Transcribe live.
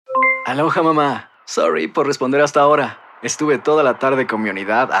Aloha, mamá. Sorry por responder hasta ahora. Estuve toda la tarde con mi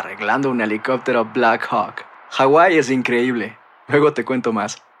unidad arreglando un helicóptero Black Hawk. Hawái es increíble. Luego te cuento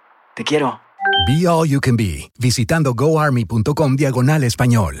más. Te quiero. Be All You Can Be, visitando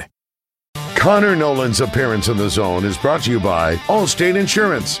goarmy.com/español. Connor Noland's appearance in the zone is brought to you by Allstate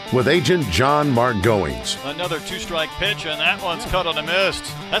Insurance with agent John Mark Goings. Another two-strike pitch, and that one's cut on a missed.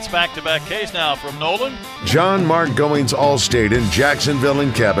 That's back-to-back Ks now from Noland. John Mark Goings Allstate in Jacksonville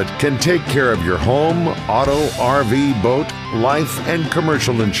and Cabot can take care of your home, auto, RV, boat, life, and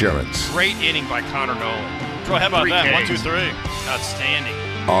commercial insurance. Great inning by Connor Noland. Troy, how about that? 1, 2, 3. Outstanding.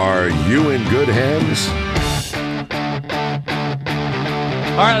 Are you in good hands?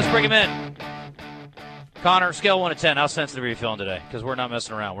 All right, let's bring him in. Connor, scale 1 to 10, how sensitive are you feeling today? Because we're not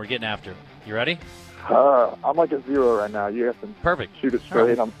messing around. We're getting after it. You ready? I'm like a 0 right now. You have to Perfect. shoot it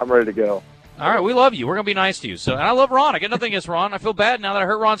straight. I'm ready to go. All right, we love you. We're going to be nice to you. And I love Ron. I got nothing against Ron. I feel bad now that I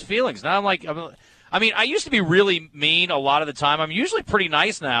hurt Ron's feelings. Now I used to be really mean a lot of the time. I'm usually pretty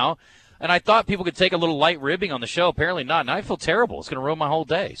nice now. And I thought people could take a little light ribbing on the show. Apparently not. Now I feel terrible. It's going to ruin my whole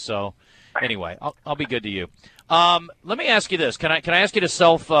day. So anyway, I'll be good to you. Let me ask you this. Can I ask you to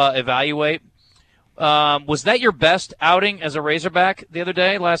self-evaluate? Was that your best outing as a Razorback the other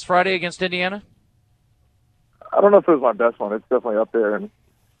day, last Friday against Indiana? I don't know if it was my best one. It's definitely up there. And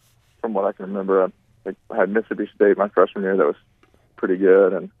from what I can remember, I think I had Mississippi State my freshman year that was pretty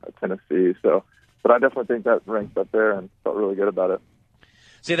good, and Tennessee. So, but I definitely think that ranks up there and felt really good about it.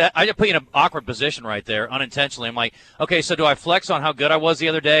 See, that I just put you in an awkward position right there, unintentionally. I'm like, okay, so do I flex on how good I was the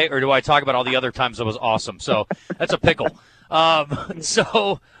other day, or do I talk about all the other times I was awesome? So that's a pickle. What'd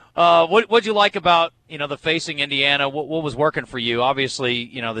you like about, the facing Indiana? What was working for you? Obviously,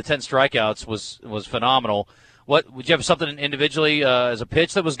 the 10 strikeouts was phenomenal. Would you have something individually as a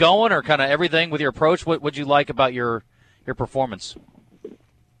pitch that was going, or kind of everything with your approach? What'd you like about your performance?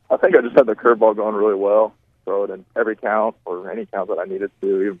 I think I just had the curveball going really well. Throw it in every count or any count that I needed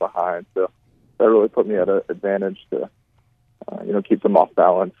to, even behind. So that really put me at an advantage to, keep them off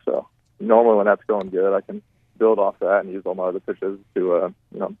balance. So normally when that's going good, I can build off that and use all my other pitches to,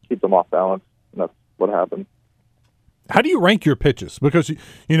 keep them off balance. And that's what happened. How do you rank your pitches? Because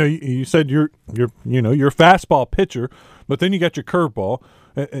you said you're a fastball pitcher, but then you got your curveball.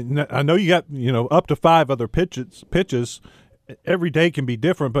 And I know you got up to 5 other pitches. Every day can be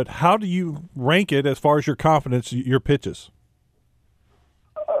different, but how do you rank it as far as your confidence, your pitches?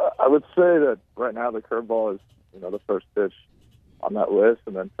 I would say that right now the curveball is the first pitch on that list,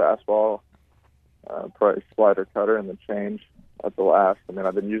 and then fastball, probably slider, cutter, and then change at the last. I mean,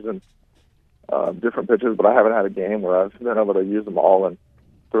 I've been using different pitches, but I haven't had a game where I've been able to use them all and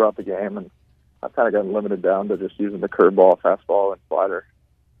throughout the game, and I've kind of gotten limited down to just using the curveball, fastball, and slider.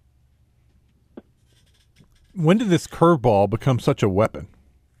 When did this curveball become such a weapon?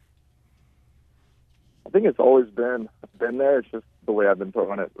 I think it's always been there. It's just the way I've been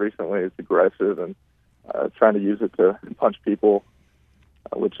throwing it recently. It's aggressive and trying to use it to punch people,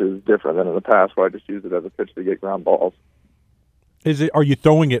 which is different than in the past where I just use it as a pitch to get ground balls. Are you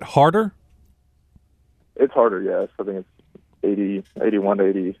throwing it harder? It's harder, yes. I think it's 81 to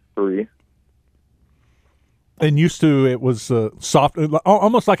 83. And used to it was soft,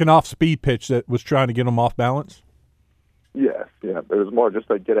 almost like an off-speed pitch that was trying to get them off balance? Yes, yeah. It was more just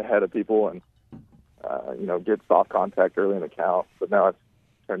like get ahead of people and, get soft contact early in the count. But now it's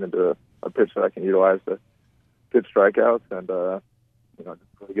turned into a pitch that I can utilize to get strikeouts and, just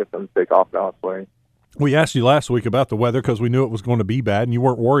get them to take off balance swing. We asked you last week about the weather because we knew it was going to be bad, and you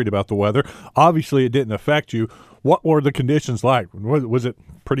weren't worried about the weather. Obviously, it didn't affect you. What were the conditions like? Was it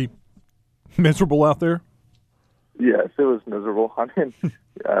pretty miserable out there? Yes, it was miserable. I mean,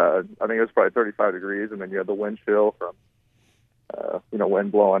 I think it was probably 35 degrees, and then you had the wind chill from,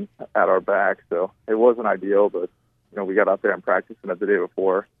 wind blowing at our back. So it wasn't ideal, but, we got out there and practicing it the day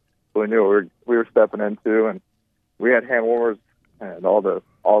before. So we knew what we were stepping into, and we had hand warmers and all the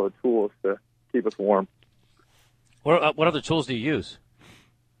tools to keep us warm. What other tools do you use?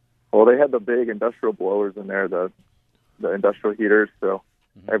 Well, they had the big industrial blowers in there, the industrial heaters. So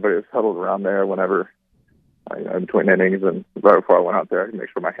everybody was huddled around there whenever, in between innings, and right before I went out there, I could make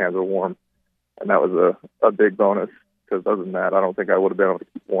sure my hands were warm. And that was a big bonus, because other than that, I don't think I would have been able to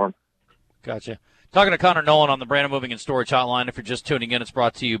keep warm. Gotcha. Talking to Connor Noland on the Brandon Moving and Storage Hotline. If you're just tuning in, it's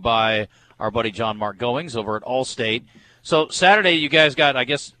brought to you by our buddy John Mark Goings over at Allstate. So Saturday, you guys got, I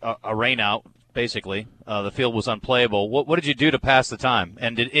guess, a rain out, basically. The field was unplayable. What did you do to pass the time?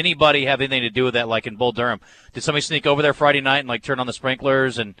 And did anybody have anything to do with that, like in Bull Durham? Did somebody sneak over there Friday night and, turn on the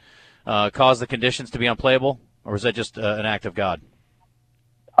sprinklers and cause the conditions to be unplayable? Or was that just an act of God?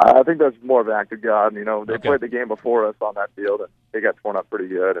 I think that's more of an act of God. They played the game before us on that field, and they got torn up pretty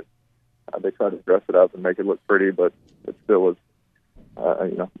good. And They tried to dress it up and make it look pretty, but it still was,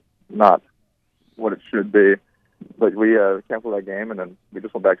 not what it should be. But we canceled that game, and then we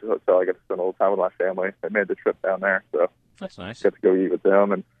just went back to the hotel. I got to spend a little time with my family. I made the trip down there, so that's nice. Got to go eat with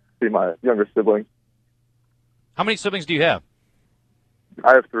them and see my younger siblings. How many siblings do you have?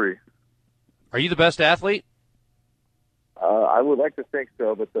 I have 3. Are you the best athlete? I would like to think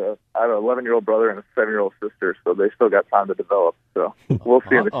so, but I have an 11-year-old brother and a 7-year-old sister, so they still got time to develop. So we'll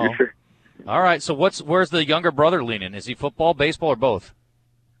see in the future. All right. So where's the younger brother leaning? Is he football, baseball, or both?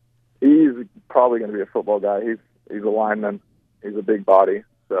 He's probably going to be a football guy. He's a lineman. He's a big body,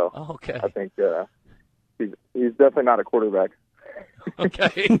 so okay. I think he's definitely not a quarterback.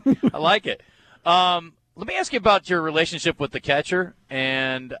 Okay, I like it. Let me ask you about your relationship with the catcher.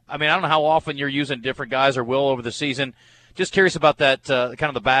 And, I don't know how often you're using different guys or will over the season. Just curious about that kind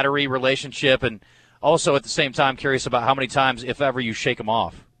of the battery relationship, and also at the same time curious about how many times, if ever, you shake them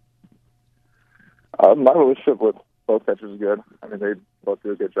off. My relationship with both catchers is good. They both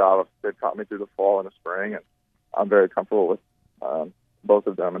do a good job. They've taught me through the fall and the spring, and I'm very comfortable with both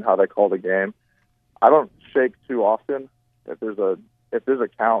of them and how they call the game. I don't shake too often. If there's a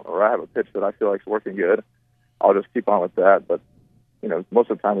count or I have a pitch that I feel like is working good, I'll just keep on with that. But most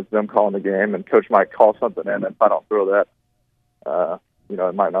of the time it's them calling the game, and coach might call something in. If I don't throw that,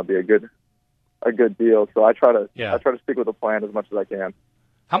 it might not be a good deal. So I try to stick with the plan as much as I can.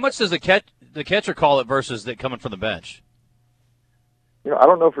 How much does the catcher call it versus it coming from the bench? I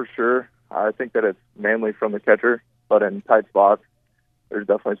don't know for sure. I think that it's mainly from the catcher, but in tight spots, there's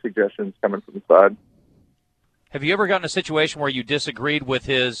definitely suggestions coming from the side. Have you ever gotten a situation where you disagreed with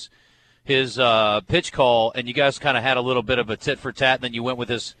his pitch call, and you guys kind of had a little bit of a tit for tat, and then you went with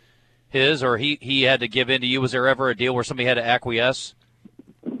his, or he had to give in to you? Was there ever a deal where somebody had to acquiesce?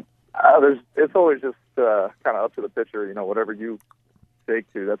 It's always just kind of up to the pitcher. Whatever you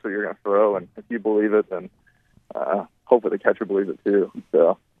take to, that's what you're going to throw, and if you believe it, then hopefully the catcher believes it too.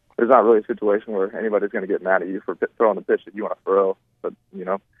 So there's not really a situation where anybody's going to get mad at you for throwing the pitch that you want to throw. But you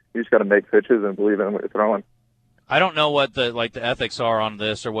just got to make pitches and believe in what you're throwing. I don't know what the ethics are on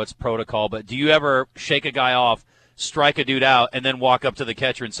this or what's protocol, but do you ever shake a guy off, strike a dude out, and then walk up to the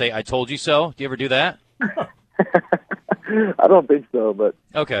catcher and say, "I told you so"? Do you ever do that? I don't think so, but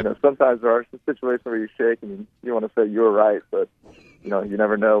okay. Sometimes there are some situations where you shake and you want to say you were right, but you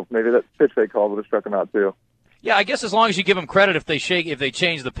never know. Maybe that pitch they called would have struck him out too. Yeah, I guess as long as you give them credit, if they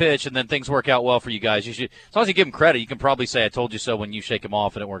change the pitch and then things work out well for you guys, as long as you give them credit, you can probably say, "I told you so" when you shake them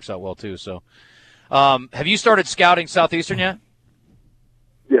off, and it works out well too. So. Have you started scouting Southeastern yet?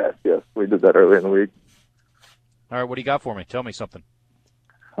 Yes, we did that earlier in the week. All right, what do you got for me? Tell me something.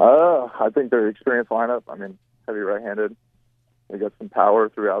 I think their experienced lineup. Heavy right-handed. They got some power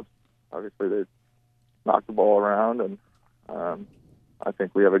throughout. Obviously, they knock the ball around, and I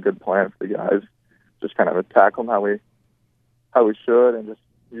think we have a good plan for the guys. Just kind of attack them how we should, and just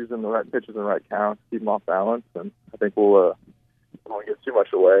using the right pitches and the right counts, keep them off balance, and I think we'll won't get too much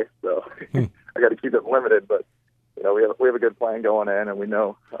away. So I got to keep it limited, but we have a good plan going in, and we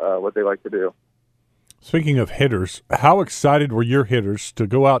know what they like to do. Speaking of hitters, how excited were your hitters to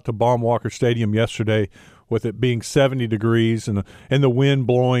go out to Baum-Walker Stadium yesterday with it being 70 degrees and the wind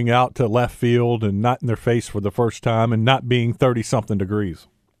blowing out to left field and not in their face for the first time and not being 30-something degrees?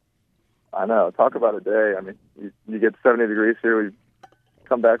 I know. Talk about a day. You get 70 degrees here. We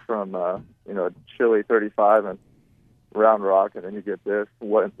come back from a chilly 35 and Round Rock, and then you get this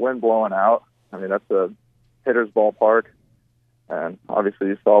wind blowing out. That's a hitter's ballpark, and obviously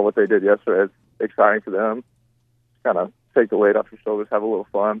you saw what they did yesterday. It's exciting for them. Kind of take the weight off your shoulders, have a little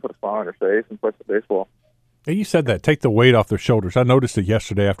fun, put a smile on your face, and play some baseball. Hey, you said that, take the weight off their shoulders. I noticed it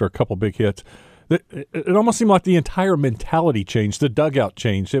yesterday after a couple big hits. It almost seemed like the entire mentality changed. The dugout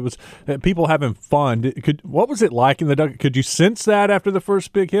changed. It was people having fun. What was it like in the dugout? Could you sense that after the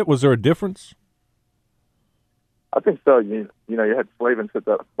first big hit? Was there a difference? I think so. You had Slavin hit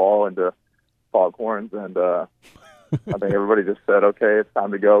that ball into foghorns, and I think everybody just said, "Okay, it's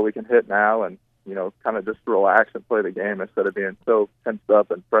time to go. We can hit now," and kind of just relax and play the game instead of being so tensed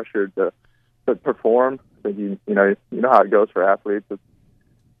up and pressured to perform. I think you know how it goes for athletes. It's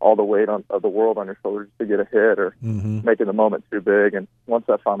all the weight of the world on your shoulders to get a hit or making the moment too big. And once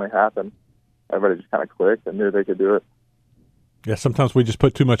that finally happened, everybody just kind of clicked and knew they could do it. Yeah, sometimes we just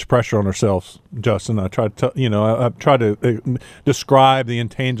put too much pressure on ourselves, Justin. I try to, I try to describe the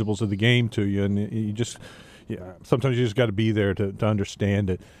intangibles of the game to you, and you just, sometimes you just got to be there to understand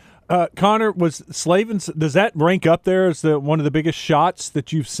it. Connor, was Slavin's? Does that rank up there as one of the biggest shots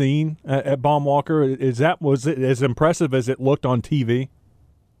that you've seen at Baum-Walker? Was it as impressive as it looked on TV?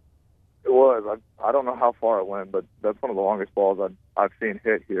 It was. I don't know how far it went, but that's one of the longest balls I've seen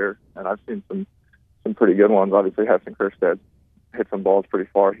hit here, and I've seen some pretty good ones. Obviously, Heston Kjerstad hit some balls pretty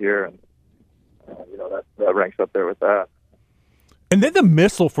far here, and that ranks up there with that. And then the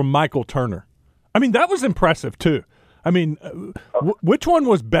missile from Michael Turner. I mean, that was impressive too. I mean, which one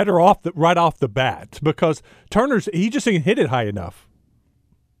was better off right off the bat? Because he just didn't hit it high enough.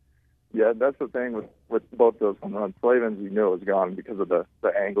 Yeah, that's the thing with both those home runs. Slavin's, you knew it was gone because of the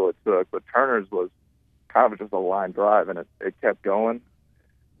angle it took, but Turner's was kind of just a line drive, and it kept going.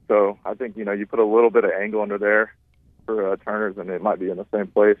 So I think, you put a little bit of angle under there for Turner's, and it might be in the same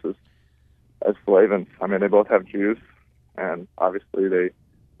place as Slavin's. I mean, they both have juice, and obviously they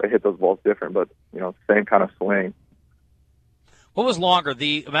hit those balls different, but, same kind of swing. What was longer,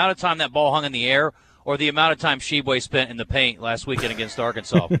 the amount of time that ball hung in the air or the amount of time Sheboy spent in the paint last weekend against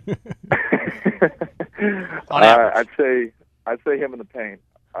Arkansas? On average. I'd say him in the paint.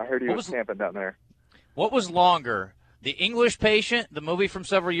 I heard he was camping down there. What was longer, the English Patient, the movie from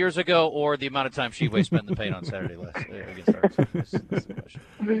several years ago, or the amount of time Sheboy spent in the paint on Saturday against Arkansas? That's the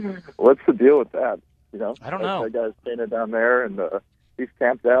question. What's the deal with that? I don't know. That guy's painted down there, and he's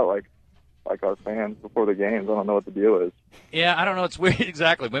camped out like our fans before the games. I don't know what the deal is. Yeah, I don't know. It's weird.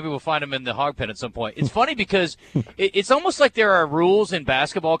 Exactly. Maybe we'll find him in the hog pen at some point. It's funny because it's almost like there are rules in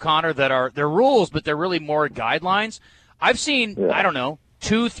basketball, Connor, they're rules, but they're really more guidelines. I've seen, I don't know,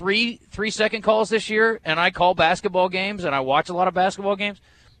 2, 3-second calls this year, and I call basketball games, and I watch a lot of basketball games.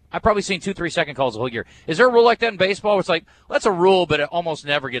 I've probably seen 2, 3-second calls the whole year. Is there a rule like that in baseball where it's like, well, that's a rule, but it almost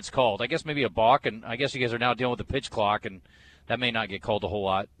never gets called? I guess maybe a balk, and I guess you guys are now dealing with the pitch clock, and that may not get called a whole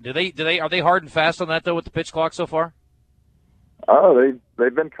lot. Are they hard and fast on that, though, with the pitch clock so far? Oh,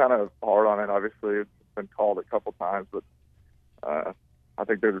 they've been kind of hard on it. Obviously, it's been called a couple times, but I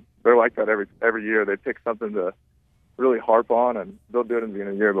think they're like that every year. They pick something to really harp on, and they'll do it in the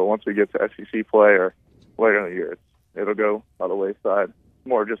beginning of the year. But once we get to SEC play or later in the year, it'll go by the wayside.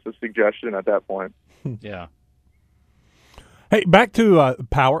 More just a suggestion at that point. Yeah. Hey, back to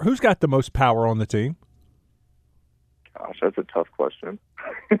power. Who's got the most power on the team? Gosh, that's a tough question.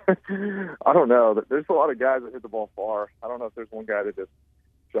 I don't know. There's a lot of guys that hit the ball far. I don't know if there's one guy that just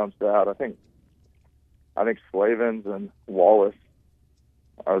jumps out. I think Slavins and Wallace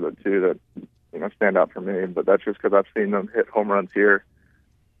are the two that stand out for me. But that's just because I've seen them hit home runs here,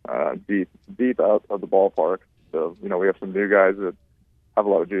 deep out of the ballpark. So we have some new guys that have a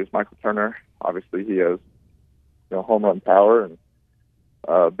lot of juice. Michael Turner, obviously, he has home run power,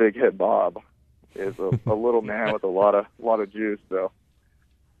 and Big Hit Bob is a little man with a lot of juice. So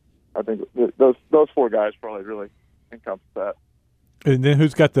I think those four guys probably really encompass that. And then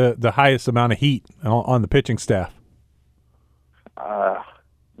who's got the highest amount of heat on the pitching staff?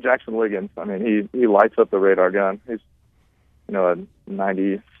 Jackson Liggins. I mean, he lights up the radar gun. He's a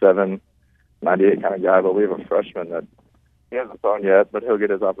 97, 98 kind of guy. But we have a freshman that he hasn't thrown yet, but he'll get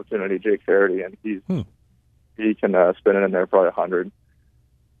his opportunity. Jake Faraday, and he can spin it in there probably 100.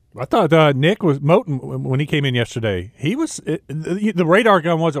 I thought Nick was Moten when he came in yesterday. The radar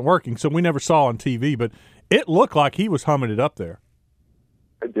gun wasn't working, so we never saw on TV, but it looked like he was humming it up there.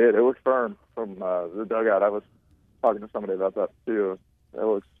 It did. It looked firm from the dugout. I was talking to somebody about that too. It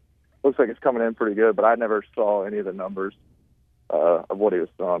looks like it's coming in pretty good, but I never saw any of the numbers of what he was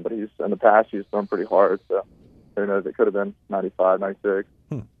throwing. But in the past he's thrown pretty hard, so who knows? It could have been 95, 96.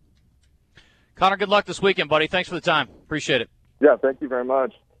 Connor, good luck this weekend, buddy. Thanks for the time. Appreciate it. Yeah, thank you very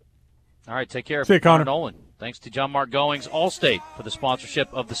much. All right, take care. See you, Connor. Noland. Thanks to John Mark Goings, Allstate, for the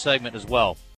sponsorship of the segment as well.